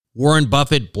Warren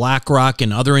Buffett, BlackRock,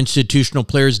 and other institutional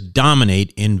players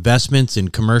dominate investments in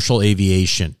commercial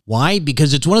aviation. Why?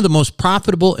 Because it's one of the most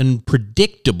profitable and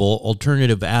predictable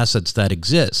alternative assets that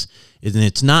exists, and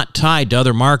it's not tied to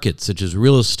other markets such as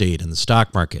real estate and the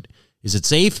stock market. Is it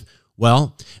safe?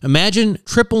 Well, imagine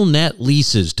triple net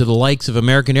leases to the likes of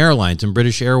American Airlines and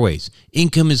British Airways.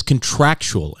 Income is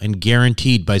contractual and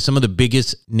guaranteed by some of the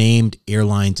biggest named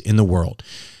airlines in the world.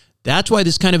 That's why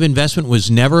this kind of investment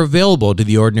was never available to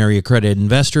the ordinary accredited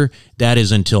investor. That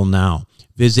is until now.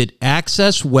 Visit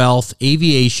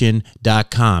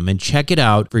accesswealthaviation.com and check it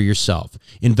out for yourself.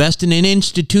 Invest in an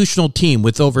institutional team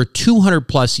with over 200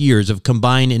 plus years of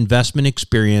combined investment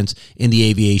experience in the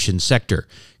aviation sector.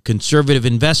 Conservative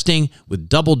investing with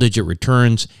double-digit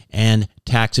returns and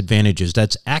tax advantages.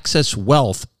 That's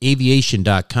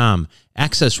accesswealthaviation.com.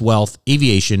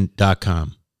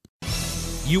 accesswealthaviation.com.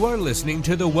 You are listening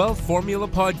to the Wealth Formula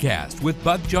Podcast with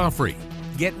Buck Joffrey.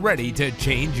 Get ready to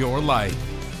change your life.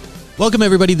 Welcome,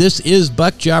 everybody. This is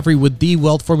Buck Joffrey with the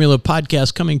Wealth Formula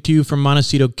Podcast coming to you from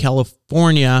Montecito,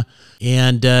 California.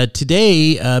 And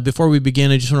today, before we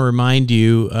begin, I just want to remind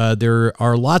you there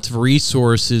are lots of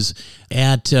resources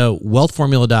at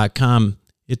wealthformula.com.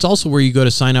 It's also where you go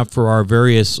to sign up for our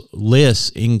various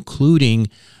lists, including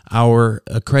our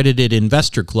accredited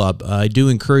investor club. I do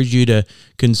encourage you to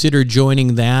consider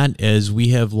joining that, as we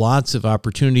have lots of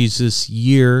opportunities this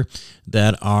year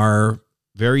that are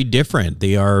very different.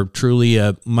 They are truly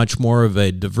a much more of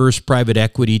a diverse private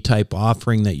equity type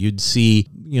offering that you'd see,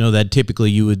 that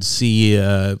typically you would see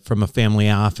from a family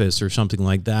office or something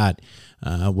like that,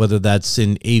 whether that's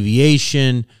in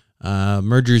aviation,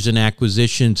 mergers and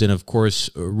acquisitions, and of course,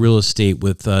 real estate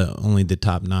with only the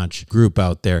top-notch group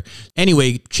out there.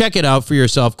 Anyway, check it out for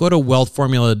yourself. Go to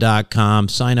wealthformula.com,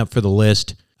 sign up for the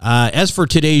list. As for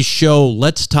today's show,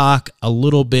 let's talk a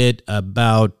little bit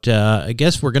about, I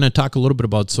guess we're going to talk a little bit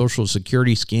about Social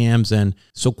Security scams and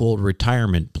so-called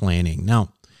retirement planning.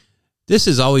 Now, this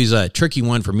is always a tricky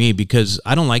one for me because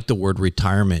I don't like the word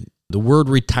retirement. The word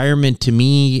retirement to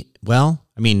me,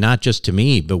 not just to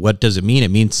me, but what does it mean?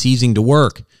 It means ceasing to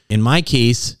work. In my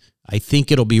case, I think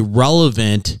it'll be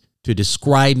relevant to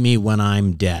describe me when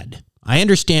I'm dead. I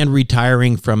understand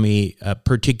retiring from a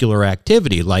particular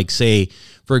activity, like say,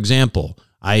 for example,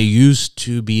 I used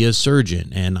to be a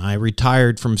surgeon and I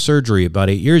retired from surgery about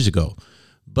 8 years ago.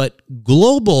 But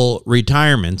global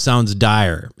retirement sounds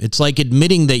dire. It's like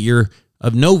admitting that you're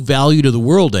of no value to the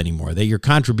world anymore, that your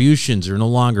contributions are no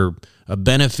longer a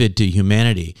benefit to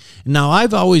humanity. Now,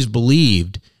 I've always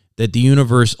believed that the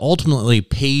universe ultimately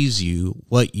pays you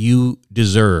what you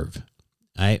deserve.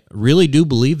 I really do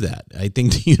believe that. I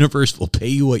think the universe will pay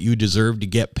you what you deserve to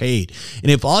get paid.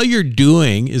 And if all you're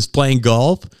doing is playing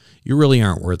golf, you really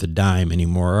aren't worth a dime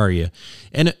anymore, are you?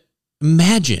 And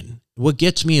imagine, what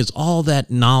gets me is all that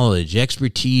knowledge,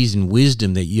 expertise, and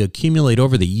wisdom that you accumulate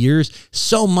over the years.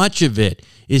 So much of it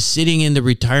is sitting in the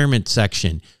retirement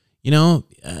section.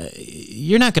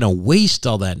 You're not going to waste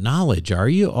all that knowledge, are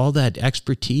you? All that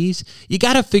expertise. You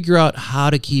got to figure out how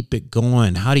to keep it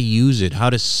going, how to use it, how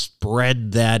to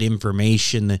spread that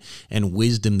information and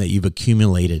wisdom that you've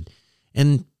accumulated.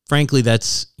 And frankly,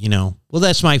 that's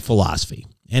my philosophy.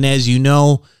 And as you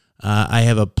know, I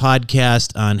have a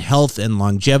podcast on health and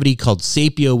longevity called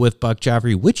Sapio with Buck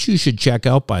Joffrey, which you should check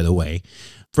out, by the way.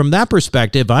 From that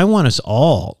perspective, I want us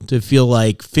all to feel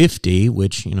like 50,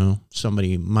 which,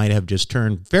 somebody might have just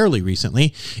turned fairly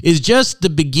recently, is just the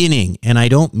beginning. And I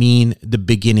don't mean the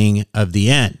beginning of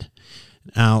the end.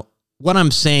 Now, what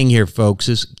I'm saying here, folks,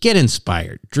 is get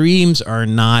inspired. Dreams are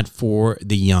not for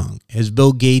the young. As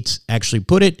Bill Gates actually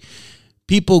put it,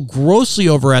 people grossly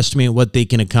overestimate what they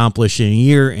can accomplish in a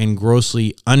year and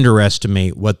grossly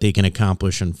underestimate what they can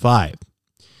accomplish in 5.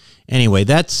 Anyway,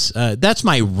 that's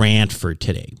my rant for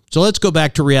today. So let's go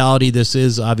back to reality. This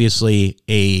is obviously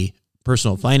a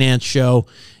personal finance show,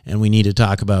 and we need to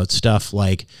talk about stuff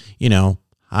like, how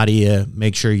do you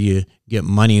make sure you get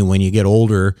money when you get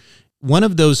older? One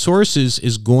of those sources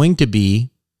is going to be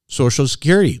Social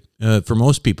Security. For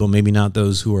most people, maybe not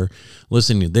those who are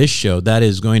listening to this show, that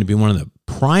is going to be one of the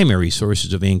primary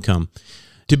sources of income.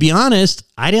 To be honest,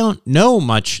 I don't know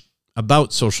much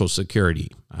about Social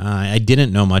Security. I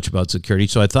didn't know much about security,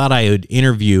 so I thought I would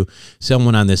interview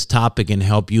someone on this topic and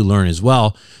help you learn as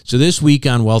well. So this week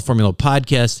on Wealth Formula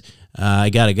Podcast, I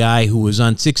got a guy who was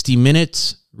on 60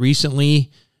 Minutes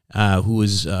recently, who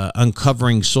was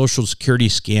uncovering Social Security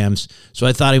scams. So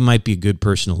I thought he might be a good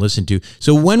person to listen to.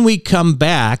 So when we come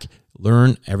back,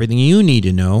 learn everything you need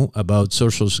to know about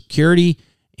Social Security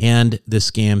and the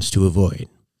scams to avoid.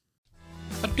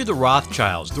 What do the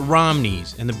Rothschilds, the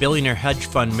Romneys, and the billionaire hedge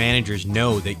fund managers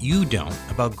know that you don't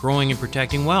about growing and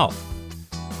protecting wealth?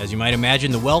 As you might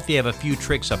imagine, the wealthy have a few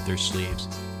tricks up their sleeves.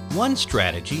 One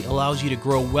strategy allows you to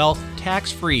grow wealth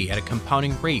tax-free at a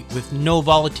compounding rate with no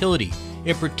volatility.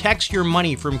 It protects your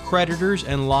money from creditors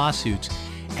and lawsuits,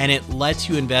 and it lets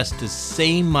you invest the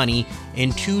same money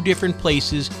in two different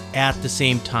places at the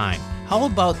same time. How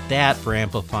about that for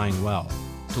amplifying wealth?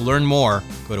 To learn more,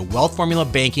 go to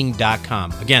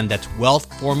wealthformulabanking.com. Again, that's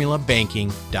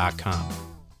wealthformulabanking.com.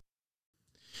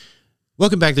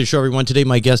 Welcome back to the show, everyone. Today,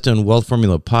 my guest on Wealth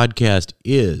Formula Podcast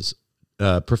is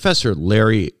Professor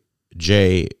Larry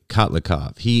J.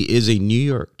 Kotlikoff. He is a New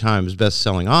York Times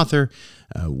best-selling author,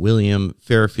 William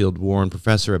Fairfield Warren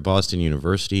Professor at Boston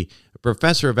University, a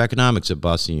Professor of Economics at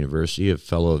Boston University, a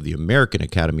Fellow of the American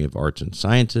Academy of Arts and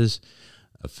Sciences,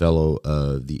 a Fellow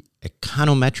of the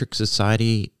Econometric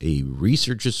Society, a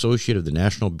Research Associate of the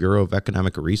National Bureau of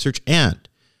Economic Research, and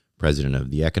President of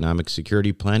the Economic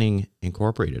Security Planning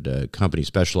Incorporated, a company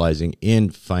specializing in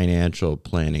financial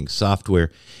planning software.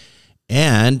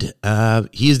 And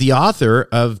he is the author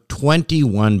of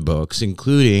 21 books,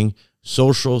 including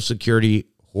Social Security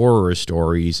Horror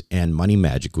Stories and Money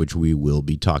Magic, which we will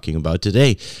be talking about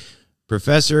today.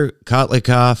 Professor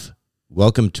Kotlikoff,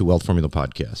 welcome to Wealth Formula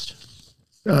Podcast.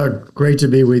 Great to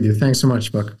be with you. Thanks so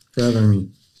much, Buck, for having me.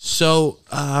 So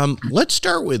let's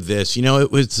start with this.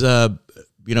 It was, when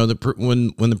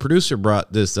the producer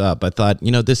brought this up, I thought,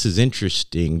 this is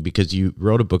interesting because you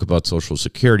wrote a book about Social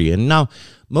Security. And now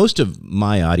most of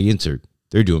my audience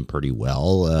they're doing pretty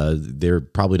well. They're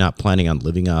probably not planning on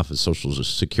living off of Social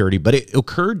Security. But it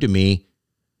occurred to me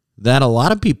that a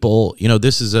lot of people,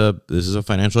 this is a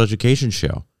financial education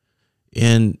show.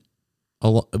 And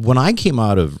when I came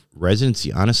out of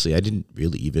residency, honestly, I didn't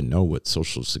really even know what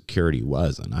Social Security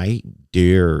was. And I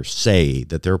dare say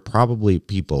that there are probably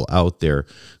people out there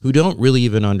who don't really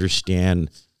even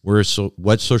understand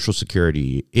what Social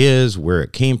Security is, where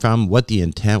it came from, what the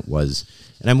intent was.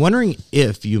 And I'm wondering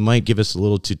if you might give us a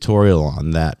little tutorial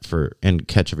on that and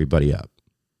catch everybody up.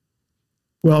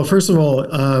 Well, first of all,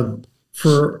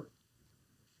 for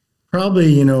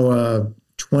probably,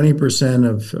 20%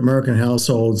 of American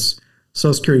households,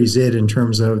 Social Security is it in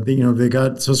terms of, they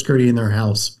got Social Security in their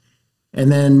house. And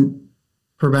then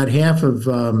for about half of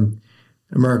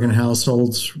American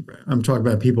households, I'm talking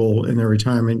about people in their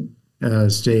retirement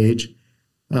stage,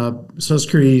 Social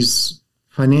Security is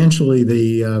financially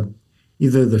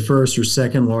either the first or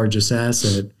second largest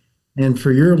asset. And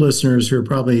for your listeners who are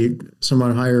probably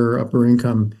somewhat higher upper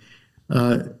income,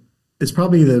 it's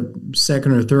probably the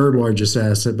second or third largest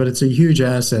asset, but it's a huge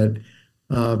asset.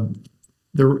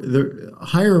 The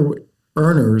higher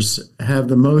earners have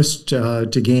the most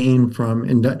to gain from,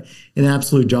 in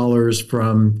absolute dollars,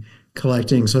 from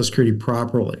collecting Social Security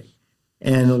properly.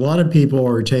 And a lot of people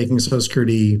are taking Social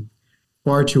Security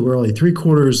far too early.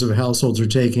 3/4 of households are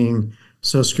taking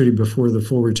Social Security before their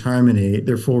full retirement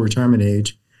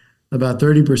age. About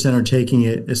 30% are taking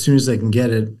it as soon as they can get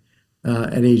it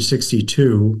at age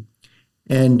 62.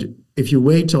 And if you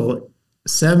wait till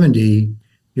 70,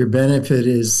 your benefit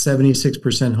is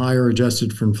 76% higher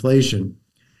adjusted for inflation.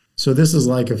 So this is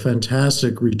like a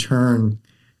fantastic return.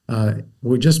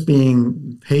 We're just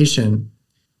being patient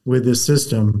with this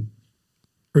system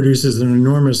produces an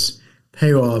enormous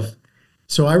payoff.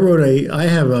 So I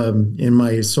have in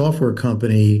my software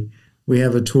company, we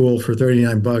have a tool for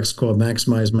 $39 called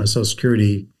Maximize My Social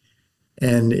Security.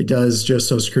 And it does just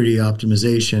Social Security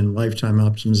optimization, lifetime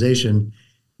optimization.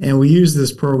 And we use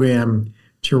this program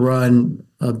to run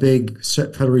a big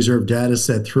Federal Reserve data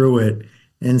set through it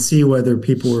and see whether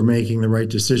people were making the right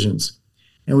decisions.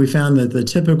 And we found that the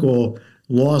typical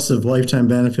loss of lifetime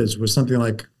benefits was something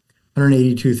like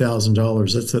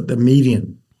 $182,000. That's the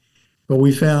median. But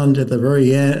we found at the very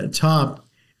top,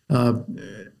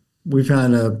 we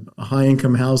found a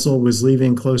high-income household was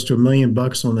leaving close to $1 million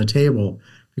on the table,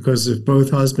 because if both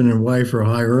husband and wife are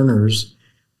high earners,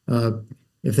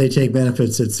 if they take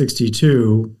benefits at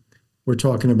 62, we're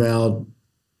talking about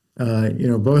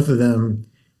both of them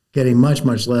getting much,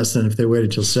 much less than if they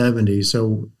waited till 70.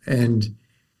 So, and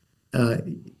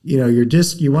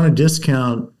you want to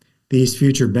discount these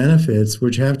future benefits,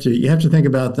 which you have to think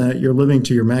about that you're living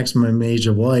to your maximum age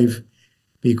of life,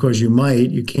 because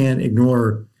you can't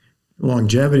ignore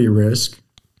longevity risk.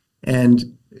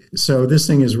 And so this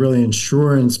thing is really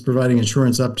providing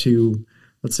insurance up to,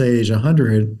 let's say, age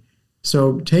 100.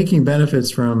 So taking benefits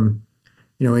from,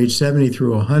 age 70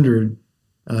 through 100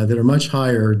 that are much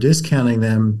higher, discounting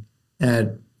them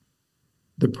at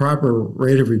the proper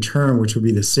rate of return, which would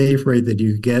be the safe rate that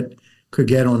you could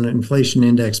get on inflation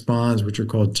index bonds, which are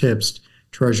called TIPS,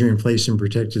 Treasury inflation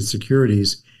protected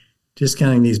securities,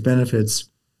 discounting these benefits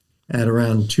at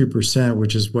around 2%,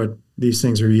 which is what these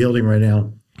things are yielding right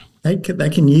now,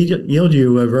 that can yield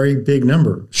you a very big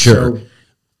number. Sure.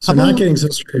 So not getting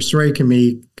Social Security straight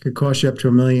could cost you up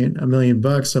to $1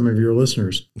 million, some of your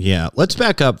listeners. Yeah. Let's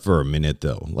back up for a minute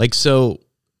though. So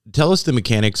tell us the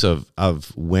mechanics of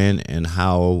when and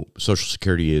how Social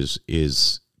Security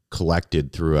is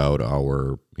collected throughout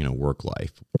our, work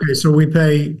life. Okay.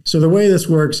 So the way this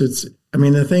works,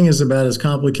 the thing is about as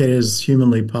complicated as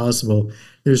humanly possible.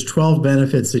 There's 12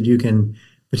 benefits that you can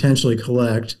potentially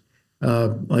collect.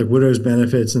 Like widow's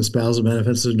benefits and spousal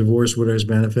benefits, a divorced widow's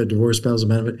benefit, divorced spousal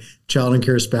benefit, child and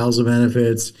care spousal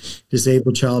benefits,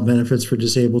 disabled child benefits for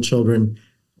disabled children,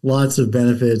 lots of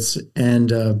benefits,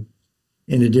 and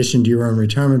in addition to your own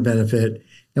retirement benefit.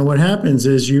 And what happens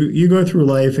is you go through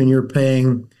life and you're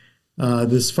paying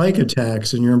this FICA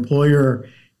tax, and your employer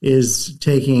is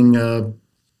taking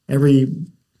every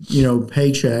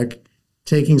paycheck,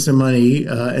 taking some money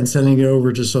and sending it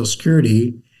over to Social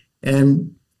Security,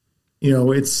 and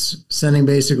it's sending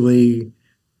basically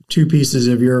two pieces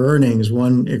of your earnings.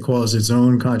 One, it calls its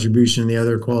own contribution. The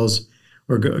other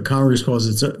Congress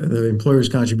calls the employer's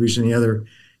contribution. The other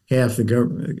half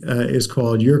is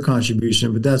called your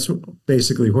contribution. But that's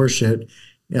basically horseshit.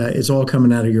 It's all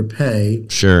coming out of your pay.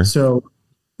 Sure. So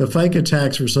the FICA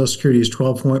tax for Social Security is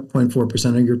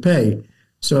 12.4% of your pay.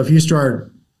 So if you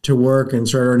start to work and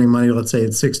start earning money, let's say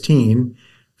at 16,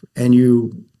 and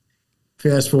you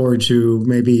fast forward to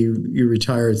maybe you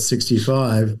retire at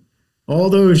 65, all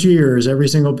those years, every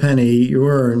single penny you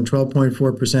earn,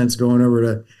 12.4% is going over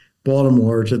to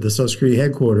Baltimore to the Social Security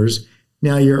headquarters.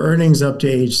 Now your earnings up to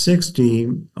age 60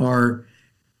 are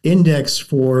indexed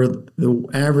for the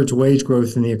average wage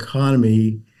growth in the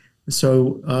economy.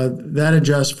 So that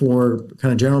adjusts for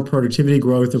kind of general productivity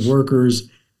growth of workers,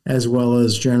 as well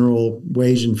as general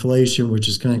wage inflation, which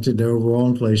is connected to overall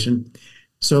inflation.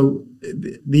 So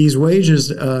these wages,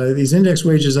 these index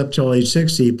wages up till age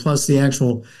 60, plus the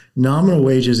actual nominal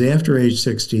wages after age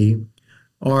 60,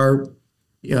 are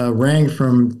ranked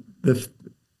from the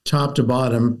top to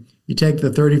bottom. You take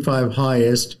the 35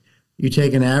 highest, you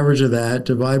take an average of that,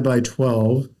 divide by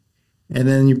 12, and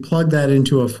then you plug that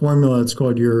into a formula. It's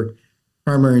called your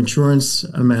primary insurance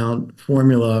amount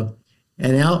formula,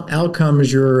 and out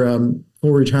comes your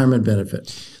full retirement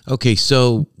benefit. Okay,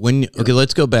 so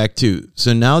let's go back to,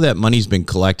 so now that money's been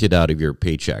collected out of your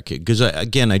paycheck, because I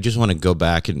just want to go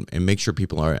back and make sure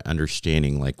people are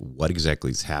understanding like what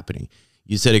exactly is happening.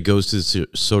 You said it goes to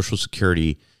Social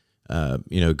Security,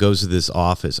 it goes to this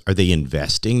office. Are they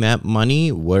investing that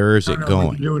money? Where is it going?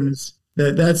 What they're doing is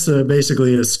that's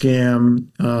basically a scam.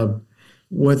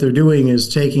 What they're doing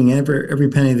is taking every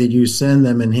penny that you send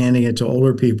them and handing it to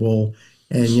older people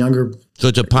and younger. So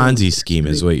it's a Ponzi scheme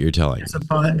is what you're telling me.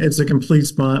 It's a complete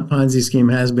Ponzi scheme,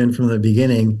 has been from the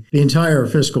beginning. The entire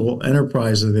fiscal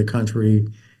enterprise of the country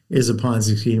is a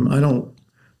Ponzi scheme. I don't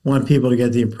want people to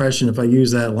get the impression, if I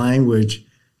use that language,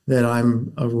 that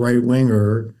I'm a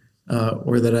right-winger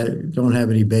or that I don't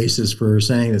have any basis for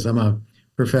saying this. I'm a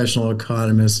professional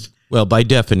economist. Well, by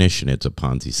definition, it's a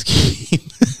Ponzi scheme.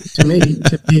 to me,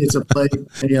 it's a play.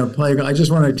 I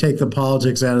just want to take the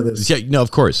politics out of this. Yeah, no,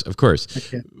 of course.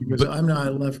 Because I'm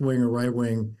not left wing or right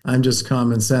wing. I'm just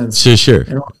common sense. Sure.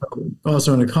 And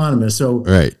also an economist. So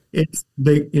right. It's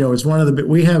big. It's one of the.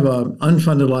 We have an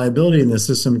unfunded liability in the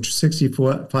system,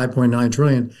 65.9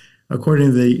 trillion,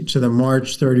 according to the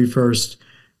March 31st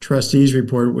trustees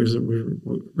report, was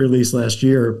released last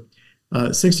year.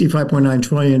 65.9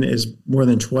 trillion is more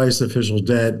than twice official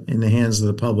debt in the hands of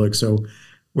the public. So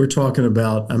we're talking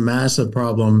about a massive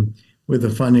problem with the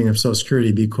funding of Social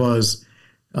Security because,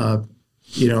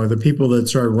 the people that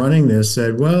started running this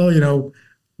said, well,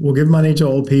 we'll give money to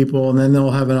old people and then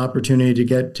they'll have an opportunity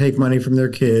to take money from their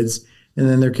kids, and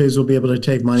then their kids will be able to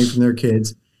take money from their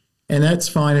kids. And that's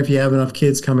fine if you have enough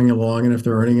kids coming along and if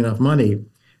they're earning enough money.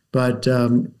 But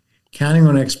counting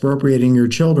on expropriating your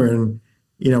children,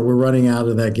 we're running out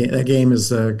of that game. That game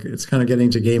is it's kind of getting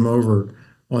to game over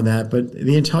on that. But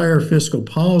the entire fiscal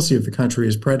policy of the country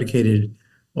is predicated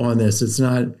on this. It's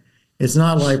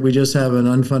not like we just have an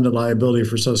unfunded liability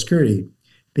for Social Security.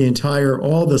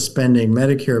 All the spending,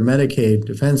 Medicare, Medicaid,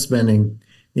 defense spending,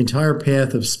 the entire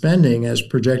path of spending as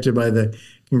projected by the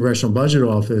Congressional Budget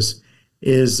Office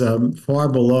is far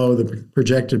below the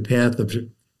projected path of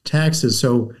taxes.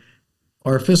 So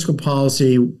our fiscal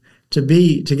policy to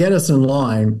get us in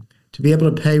line, to be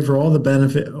able to pay for all the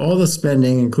benefit, all the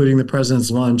spending, including the president's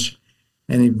lunch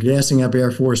and gassing up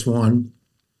Air Force One,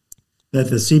 that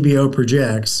the CBO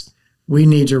projects, we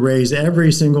need to raise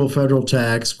every single federal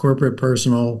tax, corporate,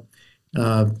 personal,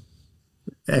 uh,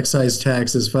 excise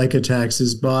taxes, FICA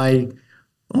taxes by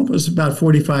almost about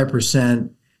 45%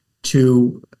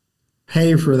 to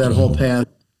pay for that whole path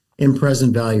in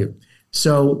present value.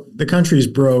 So the country's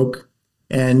broke,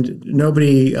 and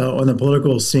nobody on the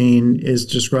political scene is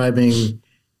describing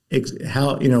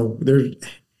how,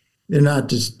 they're not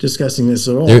discussing this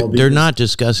at all. They're not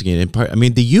discussing it in part. I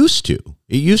mean, they used to.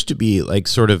 It used to be like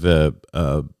sort of an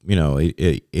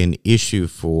issue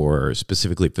for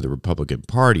specifically for the Republican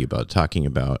Party about talking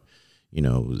about,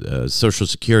 Social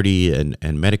Security and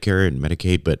Medicare and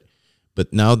Medicaid.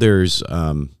 But now there's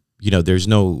there's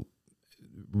no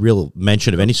real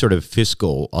mention of any sort of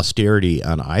fiscal austerity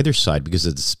on either side because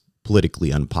it's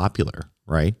politically unpopular,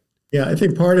 right? Yeah, I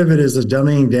think part of it is a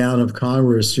dumbing down of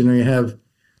Congress. You have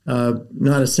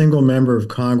not a single member of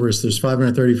Congress. There's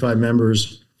 535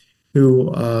 members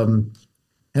who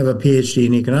have a PhD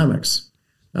in economics.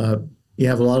 You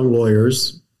have a lot of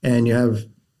lawyers, and you have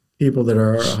people that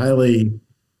are highly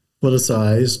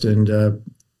politicized, and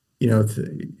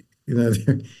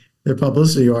they're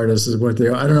publicity artists is what they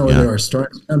are. I don't know what they are.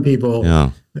 Some people,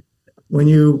 and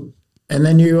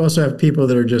then you also have people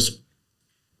that are just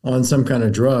on some kind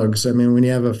of drugs. I mean, when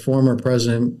you have a former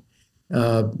president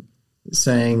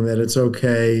saying that it's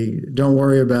okay, don't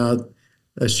worry about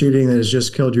a shooting that has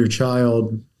just killed your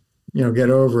child, get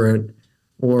over it,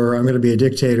 or I'm going to be a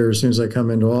dictator as soon as I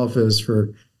come into office for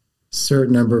a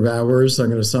certain number of hours. I'm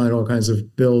going to sign all kinds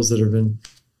of bills that have been,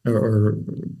 or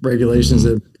regulations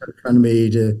that are trying to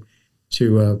me to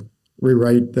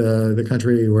rewrite the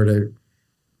country, or to,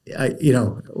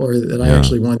 or that I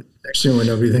actually want action when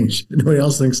nobody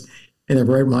else thinks in their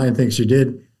right mind thinks you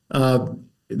did.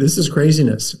 This is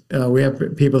craziness. We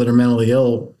have people that are mentally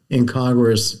ill in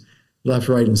Congress, left,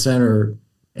 right, and center,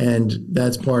 and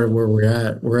that's part of where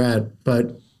we're at.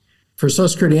 But for Social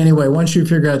Security anyway, once you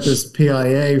figure out this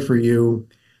PIA for you,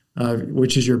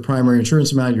 which is your primary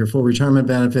insurance amount, your full retirement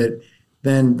benefit,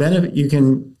 then you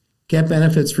can get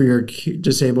benefits for your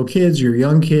disabled kids, your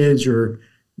young kids, your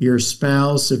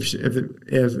spouse, if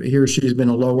he or she's been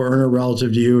a lower earner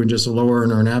relative to you and just a lower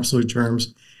earner in absolute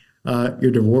terms,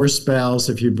 your divorced spouse,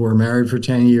 if you were married for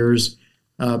 10 years,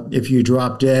 if you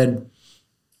drop dead,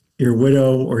 your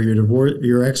widow or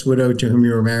your ex-widow to whom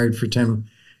you were married for 10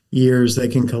 years, they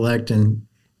can collect, and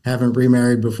haven't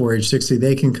remarried before age 60,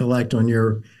 they can collect on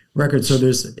your record. So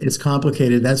it's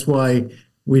complicated. That's why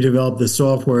we developed the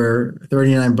software,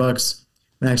 $39,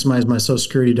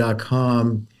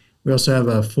 maximizemysocialsecurity.com. We also have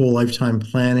a full lifetime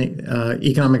planning,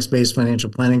 economics-based financial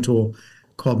planning tool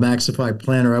called Maxify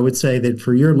Planner. I would say that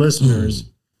for your listeners,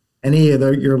 any of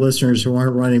your listeners who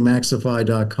aren't running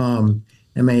Maxify.com,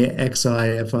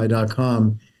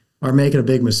 Maxify.com, are making a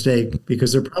big mistake,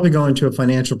 because they're probably going to a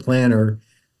financial planner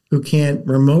who can't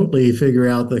remotely figure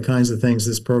out the kinds of things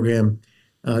this program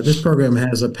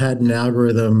has a patent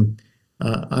algorithm.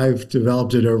 I've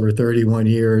developed it over 31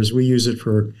 years. We use it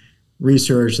for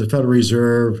research. The Federal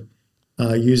Reserve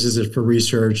uses it for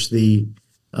research. The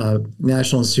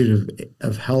National Institute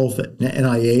of Health,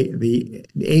 NIA, the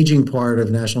aging part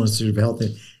of National Institute of Health,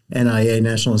 NIA,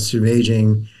 National Institute of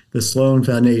Aging, the Sloan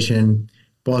Foundation,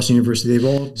 Boston University, they've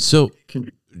all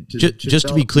just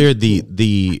to be clear,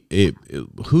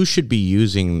 who should be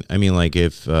using? I mean, like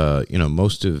if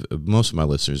most of my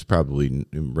listeners probably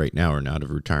right now are not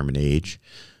of retirement age.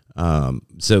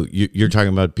 So you're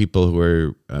talking about people who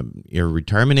are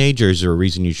retirement age, or is there a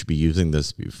reason you should be using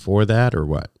this before that, or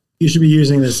what? You should be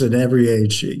using this at every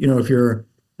age. If you're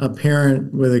a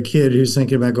parent with a kid who's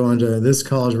thinking about going to this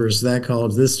college versus that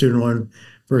college, this student loan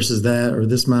versus that, or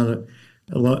this amount of,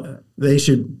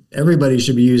 everybody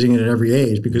should be using it at every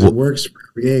age, because it works for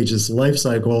every age. It's life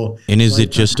cycle. And is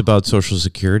it just about Social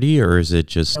Security, or is it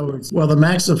just? Well, the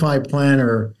Maxify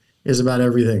Planner is about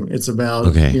everything. It's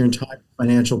about your entire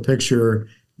financial picture,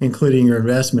 including your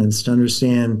investments, to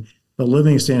understand the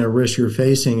living standard risk you're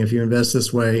facing if you invest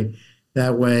this way,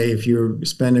 that way, if you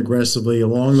spend aggressively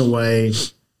along the way.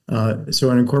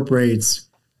 So it incorporates,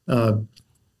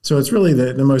 so it's really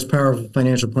the most powerful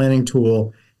financial planning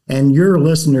tool. And your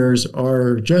listeners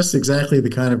are just exactly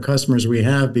the kind of customers we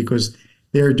have, because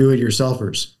they're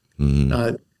do-it-yourselfers.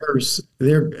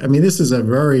 This is a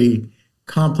very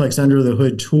complex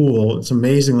under-the-hood tool. It's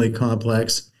amazingly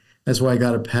complex. That's why I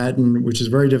got a patent, which is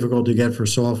very difficult to get for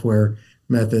software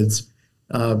methods.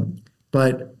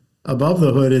 But above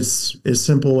the hood, it's as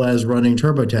simple as running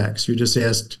TurboTax. You just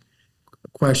ask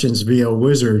questions via a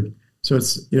wizard. So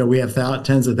it's, we have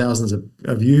tens of thousands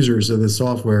of users of this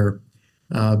software,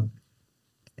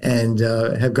 and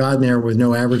have gotten there with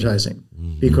no advertising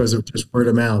because of just word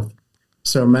of mouth.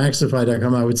 So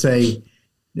Maxify.com, I would say,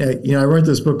 I wrote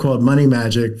this book called Money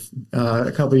Magic. Came out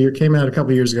a couple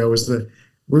of years ago. Was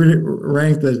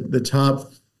ranked the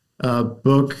top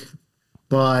book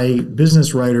by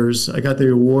business writers. I got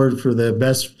the award for the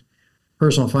best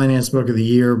personal finance book of the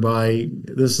year by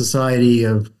the Society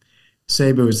of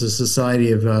SABO. It's the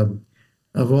society of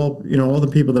all the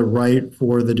people that write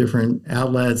for the different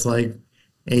outlets like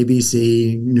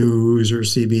ABC News or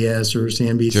CBS or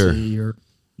CNBC or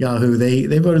Yahoo.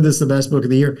 They voted this the best book of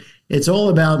the year. It's all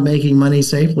about making money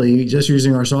safely, just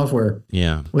using our software.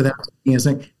 Yeah. Without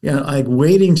like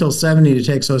waiting till 70 to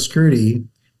take Social Security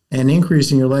and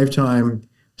increasing your lifetime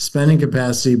spending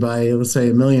capacity by, let's say,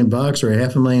 $1 million or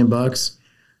 $500,000.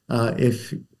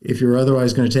 If you're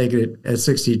otherwise going to take it at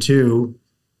 62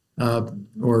 or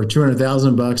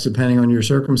 $200,000, depending on your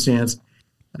circumstance,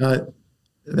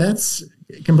 that's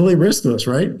completely riskless,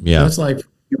 right? Yeah. That's like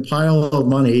a pile of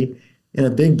money in a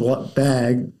big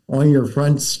bag on your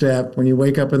front step when you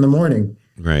wake up in the morning.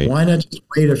 Right. Why not just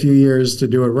wait a few years to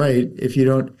do it right? If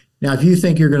you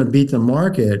think you're going to beat the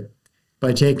market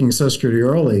by taking Social Security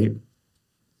early,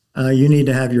 you need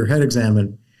to have your head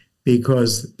examined,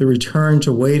 because the return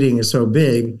to waiting is so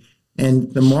big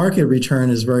and the market return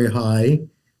is very high.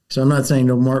 So I'm not saying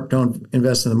don't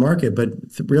invest in the market, but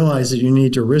realize that you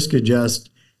need to risk adjust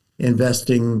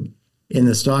investing in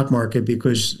the stock market,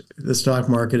 because the stock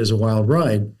market is a wild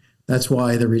ride. That's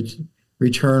why the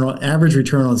average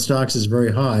return on stocks is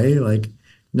very high, like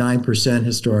 9%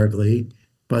 historically,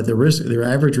 but their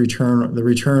average return, the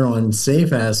return on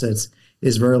safe assets,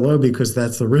 is very low because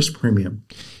that's the risk premium.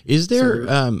 Is there,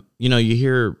 you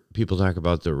hear people talk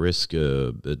about the risk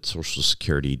that Social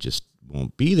Security just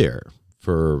won't be there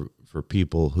for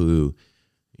people who,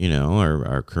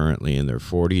 are currently in their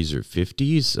 40s or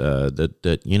 50s,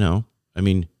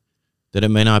 that it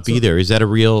may not be there. Is that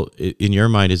in your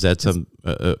mind, is that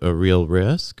a real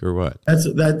risk or what?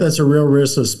 That's a real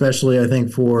risk, especially I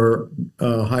think for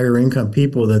higher income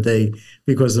people,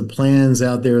 because the plans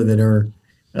out there that are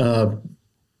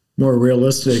more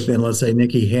realistic than, let's say,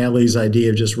 Nikki Haley's idea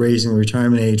of just raising the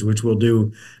retirement age, which will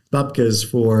do bupkis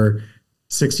for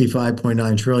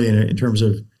 $65.9 trillion in terms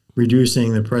of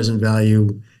reducing the present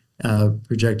value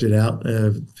projected out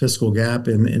fiscal gap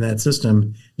in that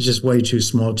system, is just way too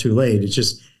small, too late. It's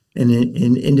just an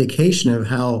indication of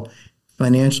how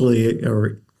financially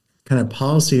or kind of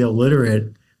policy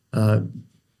illiterate that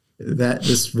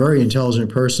this very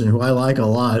intelligent person, who I like a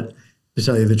lot, to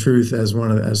tell you the truth, as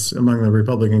among the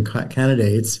Republican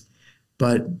candidates,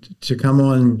 but to come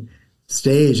on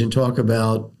stage and talk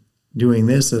about doing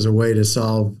this as a way to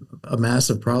solve a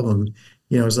massive problem,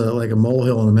 it's like a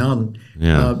molehill in a mountain.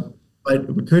 Yeah. But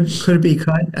could it be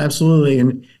cut? Absolutely.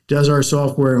 And does our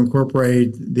software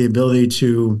incorporate the ability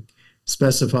to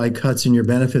specify cuts in your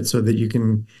benefits so that you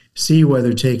can see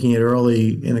whether taking it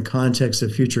early in the context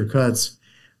of future cuts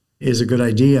is a good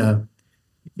idea?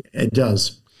 It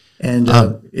does. And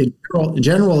in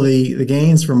general, the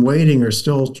gains from waiting are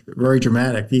still very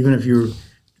dramatic, even if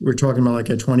we're talking about like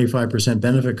a 25%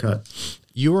 benefit cut.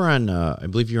 You were on, I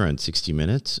believe you were on 60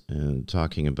 Minutes and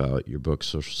talking about your book,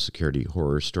 Social Security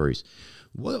Horror Stories.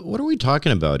 What are we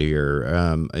talking about here?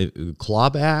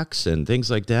 Clawbacks and things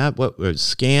like that? What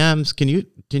scams? Can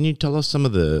you tell us some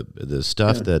of the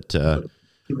stuff that the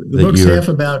book's half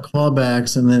about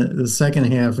clawbacks, and then the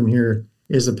second half in here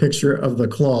is a picture of the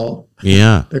claw.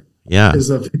 Yeah. Is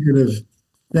a figurative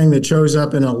thing that shows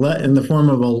up in the form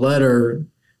of a letter.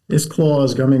 This claw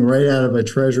is coming right out of a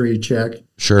treasury check.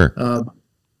 Sure.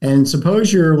 And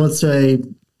suppose let's say,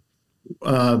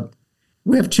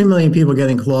 we have 2 million people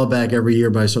getting clawback every year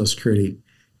by Social Security,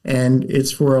 and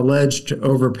it's for alleged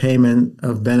overpayment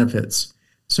of benefits.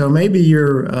 So maybe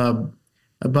you're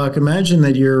Buck. Imagine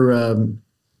that you're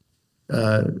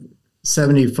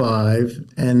 75,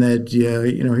 and that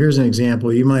here's an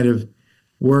example. You might have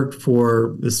worked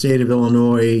for the state of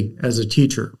Illinois as a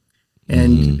teacher,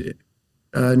 and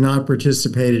not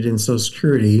participated in Social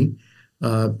Security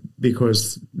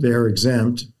because they're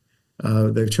exempt.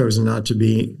 They've chosen not to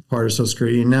be part of Social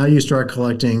Security. And now you start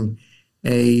collecting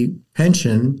a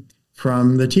pension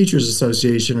from the Teachers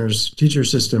Association or teacher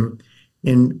system.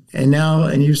 And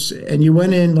you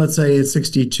went in, let's say at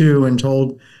 62, and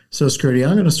told Social Security,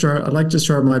 I'd like to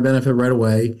start my benefit right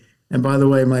away. And by the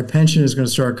way, my pension is going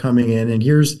to start coming in, and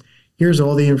here's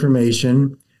all the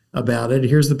information about it.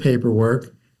 Here's the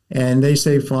paperwork. And they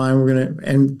say, fine,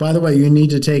 and by the way, you need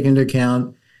to take into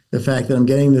account the fact that I'm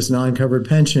getting this non-covered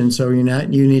pension, so you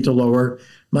need to lower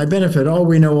my benefit. Oh,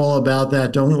 we know all about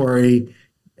that. Don't worry.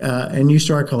 And you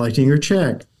start collecting your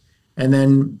check. And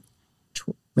then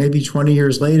maybe 20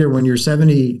 years later, when you're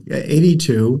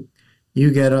 82,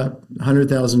 you get a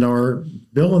 $100,000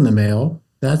 bill in the mail.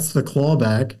 That's the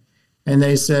clawback. And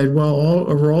they said, well,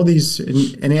 over all these,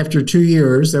 and after 2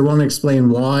 years, they won't explain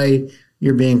why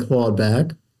you're being clawed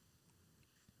back.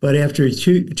 But after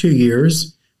two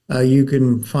years, you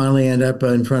can finally end up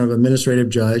in front of an administrative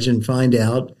judge and find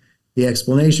out the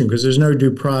explanation, because there's no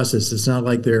due process. It's not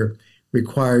like they're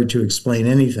required to explain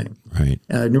anything, Right.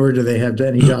 Nor do they have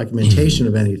any documentation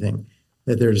of anything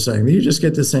that they're deciding. You just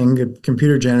get this thing, a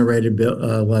computer-generated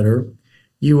letter.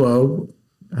 You owe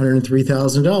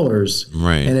 $103,000.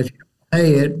 Right. And if you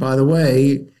pay it, by the way,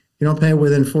 you don't pay it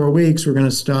within 4 weeks, we're going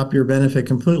to stop your benefit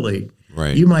completely.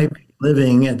 Right. You might be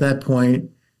living at that point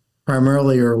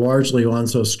primarily or largely on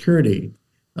Social Security,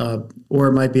 or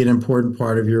it might be an important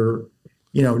part of your,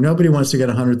 nobody wants to get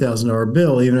a $100,000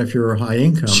 bill, even if you're a high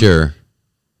income. Sure.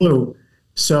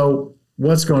 So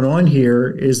what's going on here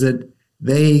is that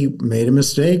they made a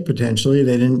mistake, potentially.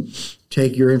 They didn't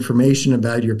take your information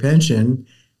about your pension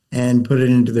and put it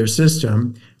into their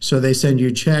system. So they send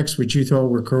you checks which you thought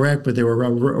were correct, but they were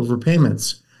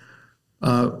overpayments.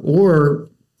 Or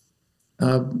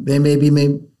they may be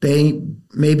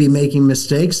making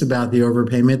mistakes about the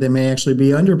overpayment. They may actually be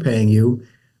underpaying you.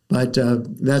 But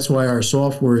that's why our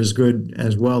software is good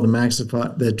as well,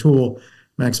 the tool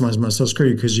Maximize My Social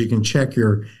Security, because you can check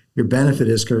your benefit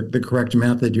is the correct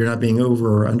amount, that you're not being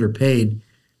over or underpaid,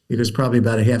 because probably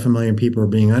about 500,000 people are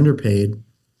being underpaid.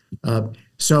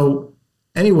 So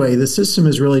anyway, the system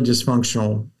is really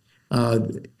dysfunctional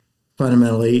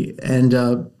fundamentally, and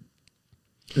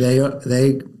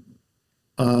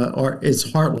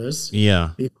it's heartless.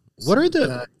 Yeah. Because, What are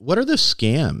the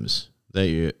scams that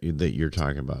you're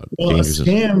talking about? Well, a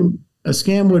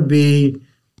scam would be,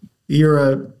 you're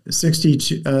a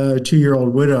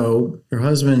 62-year-old widow, your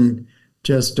husband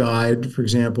just died, for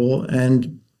example,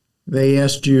 and they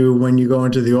asked you when you go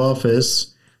into the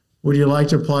office, would you like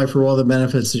to apply for all the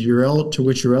benefits that to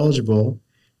which you're eligible?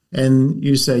 And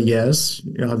you say yes.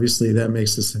 Obviously, that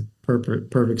makes this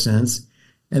perfect sense.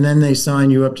 And then they sign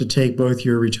you up to take both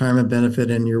your retirement benefit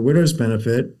and your widow's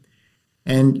benefit.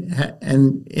 And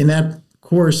in that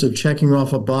course of checking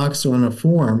off a box on a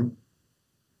form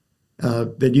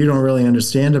that you don't really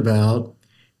understand about,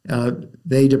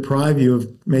 they deprive you of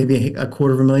maybe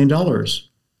 $250,000.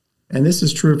 And this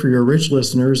is true for your rich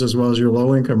listeners as well as your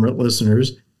low-income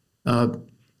listers.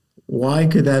 Why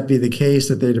could that be the case,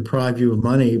 that they deprive you of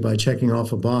money by checking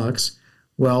off a box?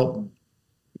 Well,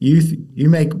 you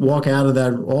may walk out of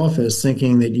that office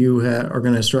thinking that you are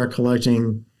going to start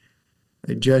collecting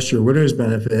just your widow's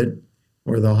benefit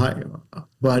or the high,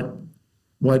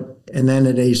 and then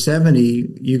at age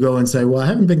 70, you go and say, well, I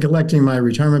haven't been collecting my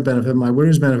retirement benefit. My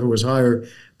widow's benefit was higher,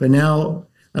 but now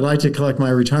I'd like to collect my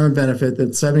retirement benefit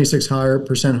that's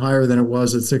 76% higher than it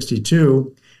was at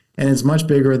 62, and it's much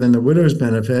bigger than the widow's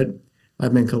benefit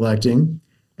I've been collecting.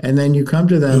 And then you come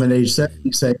to them at age 70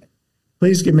 and say,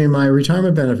 please give me my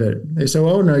retirement benefit. They say,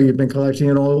 oh, no, you've been collecting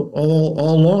it all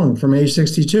along from age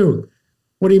 62.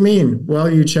 What do you mean? Well,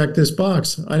 you checked this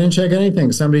box. I didn't check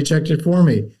anything. Somebody checked it for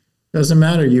me. Doesn't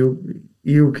matter.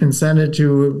 You consented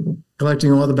to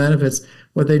collecting all the benefits.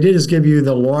 What they did is give you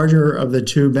the larger of the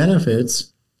two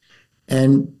benefits,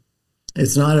 and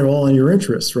it's not at all in your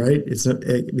interest, right?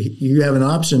 You have an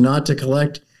option not to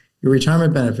collect your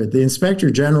retirement benefit. The Inspector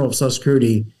General of Social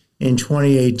Security in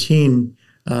 2018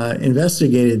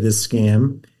 investigated this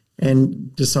scam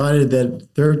and decided that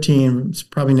it's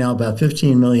probably now about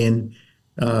 15 million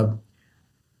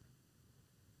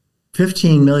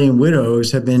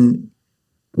widows have been,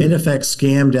 in effect,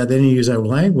 scammed. They didn't use that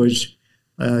language,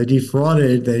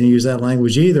 defrauded. They didn't use that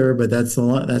language either, but that's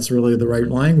really the right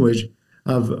language,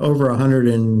 of over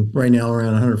right now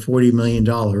around $140 million.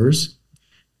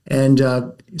 And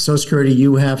Social Security,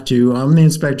 I'm the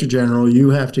Inspector General, you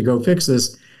have to go fix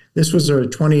this. This was a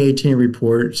 2018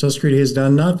 report. Social Security has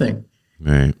done nothing.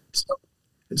 Right.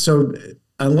 So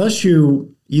unless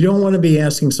you don't want to be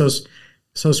asking Social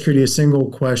Security a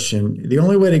single question, the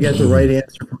only way to get the right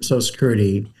answer from Social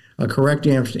Security, a correct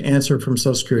answer from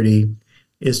Social Security,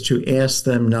 is to ask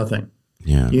them nothing.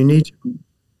 Yeah. You need to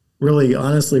really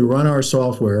honestly run our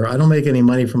software. I don't make any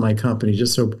money from my company,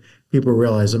 just so people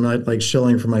realize. I'm not like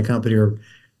shilling for my company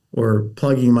or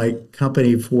plugging my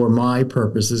company for my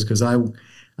purposes, because I've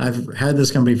had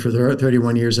this company for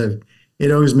 31 years. It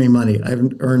owes me money.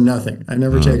 I've earned nothing. I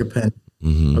never take a penny.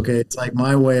 Mm-hmm. Okay, it's like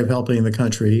my way of helping the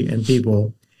country and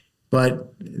people.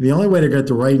 But the only way to get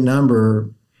the right number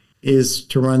is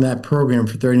to run that program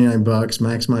for $39,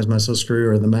 Maximize My Social Security,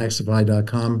 or the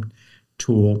Maxify.com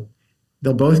tool.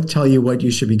 They'll both tell you what you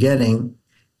should be getting,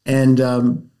 and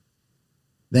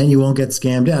then you won't get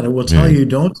scammed out. It will tell you,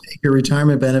 don't take your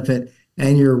retirement benefit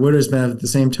and your widow's benefit at the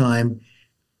same time,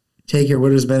 take your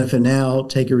widow's benefit now,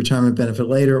 take your retirement benefit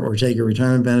later, or take your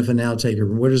retirement benefit now, take your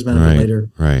widow's benefit later.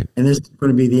 Right. And this is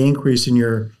going to be the increase in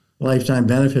your lifetime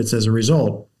benefits as a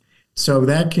result. So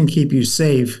that can keep you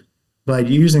safe, but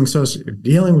dealing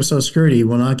with Social Security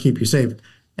will not keep you safe.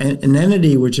 And an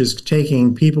entity which is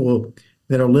taking people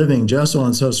that are living just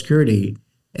on Social Security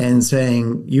and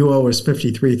saying, you owe us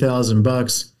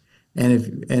 $53,000,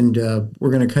 and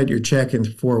we're going to cut your check in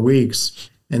 4 weeks,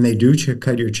 and they do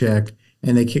cut your check,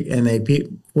 and they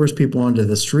force people onto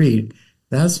the street.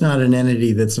 That's not an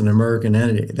entity that's an American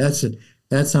entity.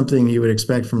 That's something you would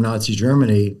expect from Nazi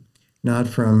Germany, not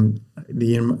from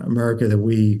the America that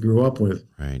we grew up with.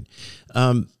 Right.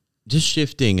 Just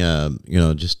shifting, want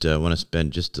to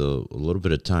spend just a little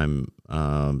bit of time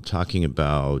talking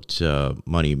about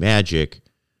money magic,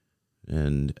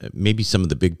 and maybe some of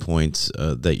the big points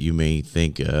that you may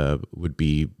think would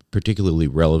be particularly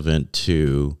relevant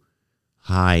to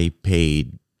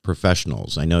high-paid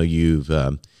professionals. I know you've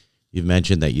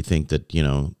mentioned that you think that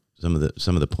some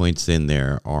of the points in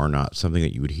there are not something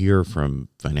that you would hear from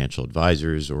financial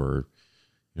advisors or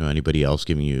anybody else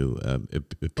giving you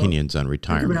opinions on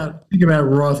retirement. Think about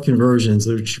Roth conversions,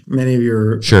 which many of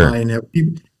your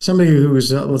somebody who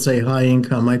is, let's say, high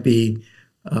income might be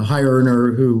a high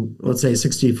earner who, let's say,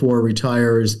 64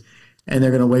 retires, and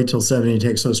they're going to wait till 70 to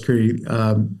take Social Security.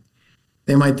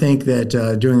 They might think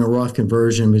that doing a Roth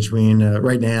conversion between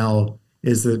right now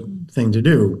is the thing to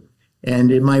do,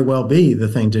 and it might well be the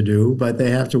thing to do, but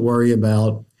they have to worry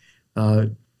about.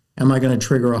 Am I going to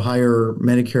trigger a higher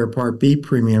Medicare Part B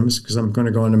premiums because I'm going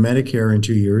to go into Medicare in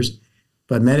 2 years?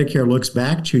 But Medicare looks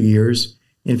back 2 years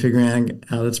in figuring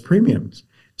out its premiums.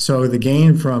 So the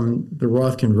gain from the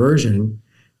Roth conversion,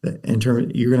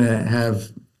 you're going to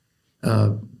have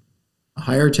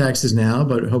higher taxes now,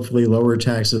 but hopefully lower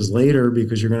taxes later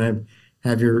because you're going to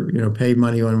have your pay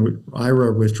money on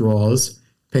IRA withdrawals,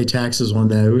 pay taxes on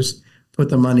those, put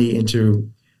the money into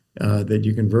that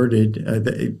you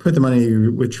converted, put the money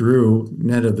you withdrew,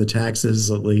 net of the taxes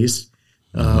at least,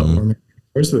 or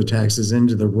most of the taxes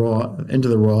into the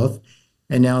Roth,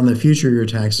 and now in the future your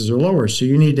taxes are lower. So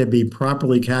you need to be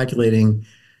properly calculating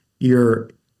your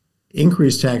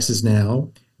increased taxes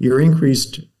now, your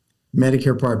increased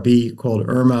Medicare Part B called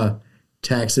IRMA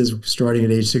taxes starting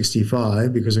at age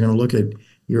 65, because they're going to look at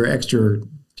your extra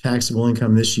taxable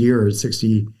income this year at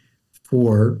 64,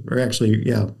 or actually,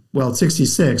 it's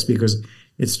 66 because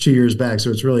it's 2 years back, so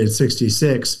it's really at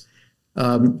 66.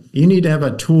 You need to have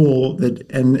a tool that,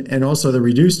 and also the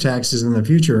reduced taxes in the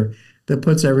future, that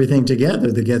puts everything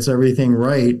together, that gets everything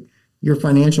right. Your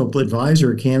financial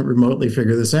advisor can't remotely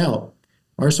figure this out.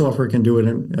 Our software can do it,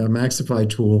 a Maxify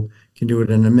tool can do it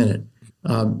in a minute.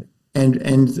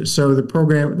 And so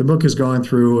the book has gone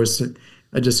through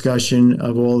a discussion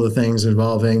of all the things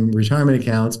involving retirement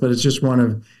accounts, but it's just one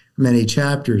of many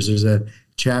chapters. There's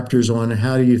chapters on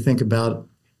how do you think about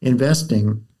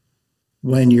investing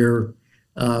when you're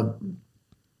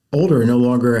older, no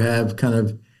longer have kind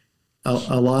of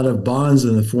a lot of bonds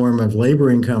in the form of labor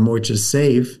income, which is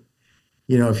safe.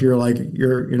 If you're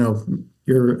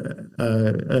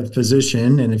a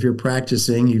physician, and if you're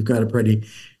practicing, you've got a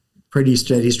pretty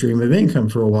steady stream of income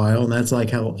for a while, and that's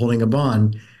like holding a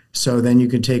bond. So then you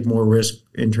can take more risk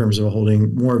in terms of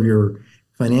holding more of your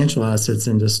financial assets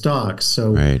into stocks.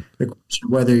 So The question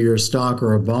whether you're a stock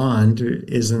or a bond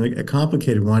is a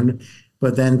complicated one.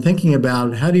 But then thinking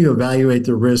about how do you evaluate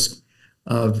the risk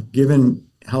of, given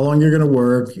how long you're going to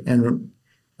work and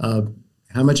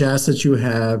how much assets you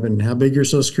have and how big your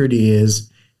Social Security is,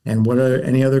 and what are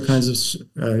any other kinds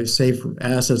of safe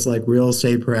assets like real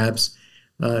estate, perhaps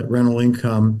rental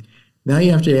income. Now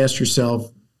you have to ask yourself,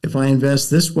 if I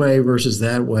invest this way versus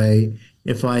that way,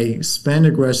 if I spend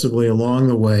aggressively along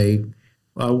the way,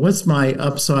 what's my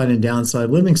upside and downside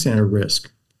living standard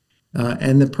risk?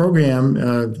 And the program,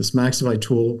 this Maxify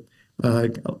tool,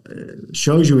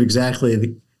 shows you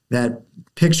exactly that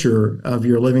picture of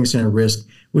your living standard risk,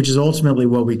 which is ultimately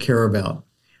what we care about.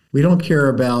 We don't care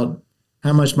about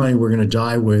how much money we're going to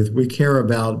die with. We care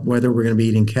about whether we're going to be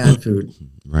eating cat food.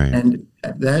 Right. And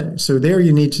so there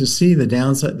you need to see the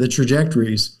downside, the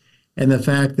trajectories, and the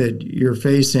fact that you're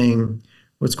facing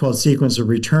what's called sequence of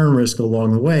return risk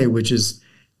along the way, which is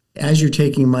as you're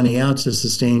taking money out to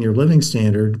sustain your living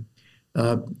standard,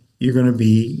 you're going to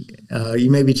be, you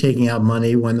may be taking out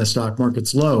money when the stock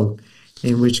market's low,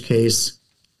 in which case,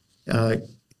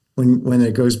 when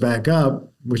it goes back up,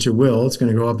 which it will, it's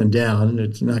going to go up and down, and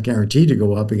it's not guaranteed to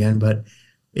go up again, but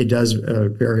it does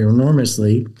vary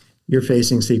enormously. You're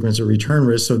facing sequence of return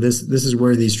risk. So this is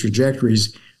where these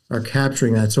trajectories are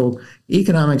capturing that. So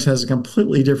economics has a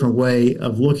completely different way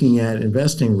of looking at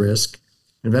investment risk,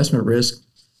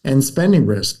 and spending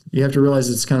risk. You have to realize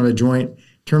it's kind of a joint in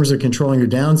terms of controlling your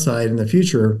downside in the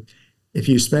future. If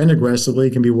you spend aggressively,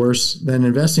 it can be worse than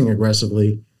investing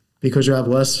aggressively because you have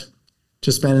less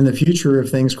to spend in the future if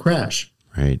things crash.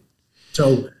 Right.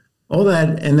 So all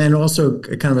that, and then also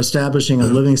kind of establishing a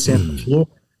living standard floor,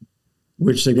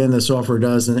 which again, the software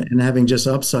does, and having just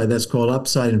upside, that's called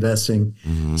upside investing.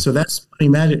 So that's money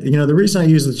magic. The reason I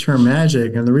use the term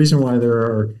magic and the reason why there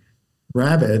are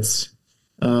rabbits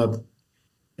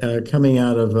coming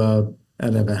out of a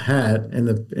hat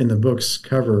in the book's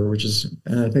cover, which is,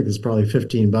 and I think it's probably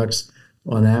 $15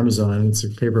 on Amazon. It's a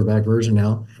paperback version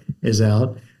now, is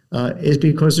out. Is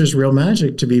because there's real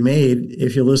magic to be made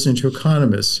if you listen to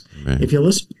economists. Right. If you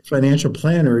listen to a financial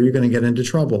planner, you're going to get into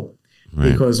trouble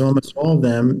because almost all of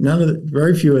them,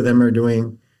 very few of them are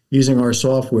using our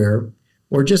software.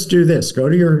 Or just do this: go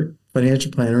to your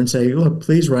financial planner and say, "Look,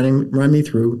 please run me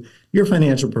through your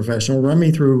financial professional. Run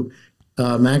me through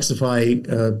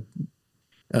Maxify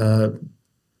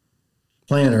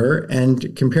Planner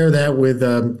and compare that with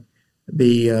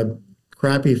the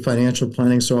crappy financial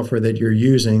planning software that you're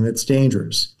using that's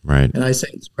dangerous." Right. And I say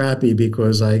it's crappy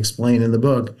because I explain in the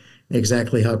book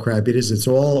exactly how crappy it is. It's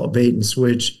all a bait and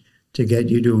switch to get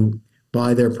you to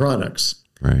buy their products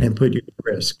and put you at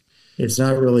risk. It's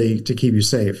not really to keep you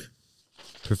safe.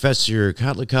 Professor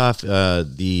Kotlikoff,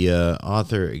 the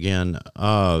author, again,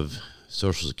 of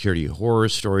Social Security Horror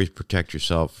Stories, Protect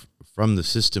Yourself from the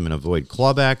System and Avoid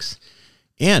Clawbacks,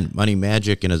 and Money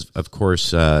Magic, and of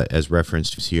course, as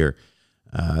referenced here,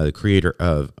 the creator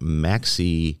of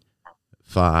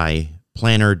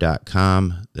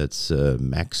MaxiFiPlanner.com. That's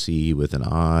Maxi with an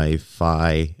I,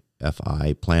 Fi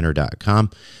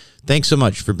Planner.com. Thanks so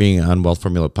much for being on Wealth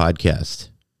Formula Podcast.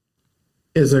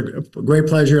 It's a great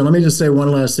pleasure. And let me just say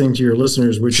one last thing to your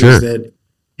listeners, which is that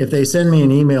if they send me an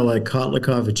email at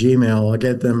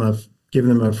kotlikoff@gmail.com, I'll give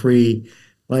them a free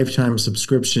lifetime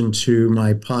subscription to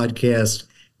my podcast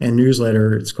and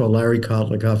newsletter. It's called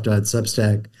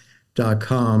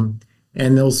LarryKotlikoff.substack.com.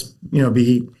 And they'll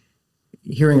be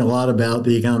hearing a lot about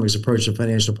the economics approach to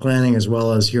financial planning, as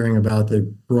well as hearing about the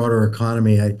broader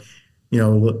economy.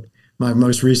 My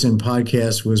most recent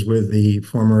podcast was with the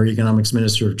former economics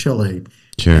minister of Chile.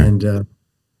 Sure. And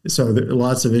so there are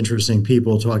lots of interesting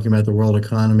people talking about the world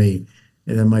economy,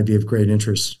 and that might be of great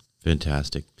interest.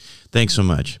 Fantastic. Thanks so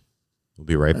much. We'll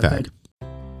be right back.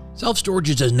 Self-storage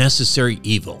is a necessary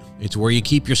evil. It's where you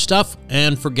keep your stuff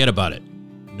and forget about it.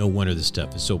 No wonder this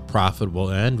stuff is so profitable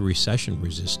and recession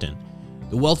resistant.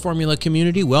 The Wealth Formula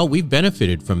community, well, we've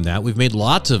benefited from that. We've made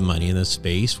lots of money in this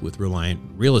space with Reliant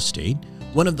Real Estate,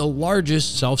 one of the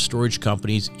largest self-storage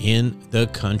companies in the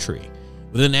country.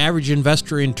 With an average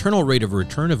investor internal rate of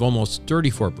return of almost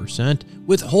 34%,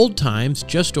 with hold times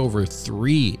just over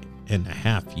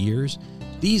 3.5 years,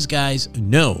 these guys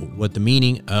know what the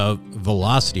meaning of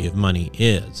velocity of money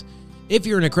is. If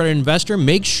you're an accredited investor,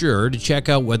 make sure to check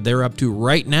out what they're up to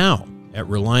right now at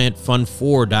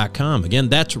ReliantFund4.com. Again,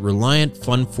 that's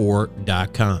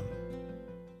ReliantFund4.com.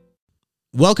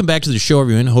 Welcome back to the show,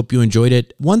 everyone. Hope you enjoyed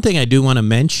it. One thing I do want to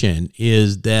mention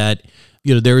is that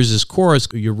there is this course,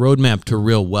 Your Roadmap to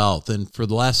Real Wealth. And for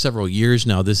the last several years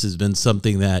now, this has been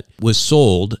something that was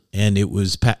sold and it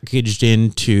was packaged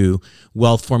into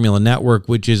Wealth Formula Network,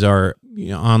 which is our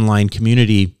online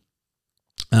community.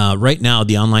 Right now,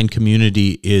 the online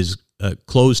community is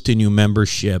closed to new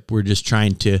membership. We're just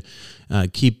trying to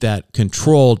keep that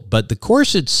controlled. But the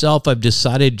course itself, I've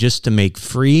decided just to make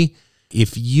free.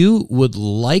 If you would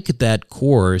like that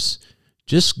course,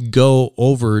 just go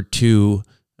over to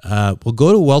go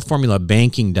to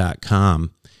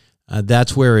wealthformulabanking.com.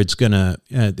 That's where it's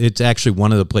it's actually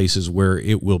one of the places where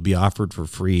it will be offered for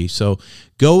free. So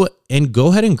go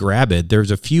ahead and grab it.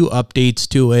 There's a few updates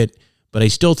to it, but I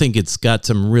still think it's got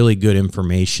some really good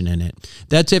information in it.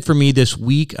 That's it for me this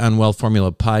week on Wealth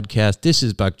Formula Podcast. This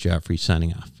is Buck Joffrey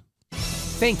signing off.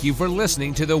 Thank you for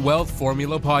listening to the Wealth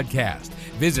Formula Podcast.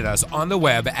 Visit us on the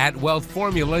web at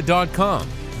wealthformula.com.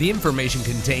 The information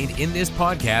contained in this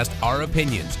podcast are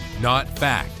opinions, not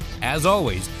fact. As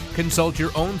always, consult your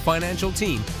own financial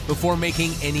team before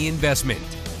making any investment.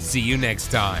 See you next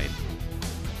time.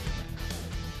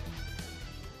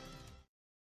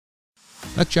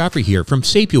 Buck Joffrey here from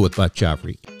Sapio with Buck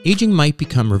Joffrey. Aging might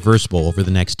become reversible over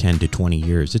the next 10 to 20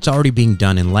 years. It's already being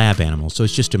done in lab animals, so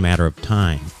it's just a matter of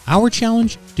time. Our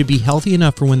challenge? To be healthy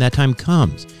enough for when that time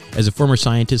comes. As a former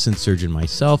scientist and surgeon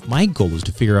myself, my goal is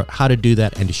to figure out how to do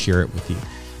that and to share it with you.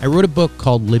 I wrote a book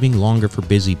called Living Longer for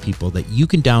Busy People that you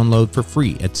can download for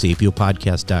free at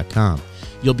sapiopodcast.com.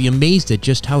 You'll be amazed at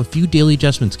just how a few daily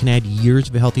adjustments can add years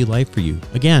of a healthy life for you.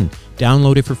 Again,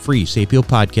 download it for free,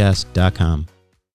 sapiopodcast.com.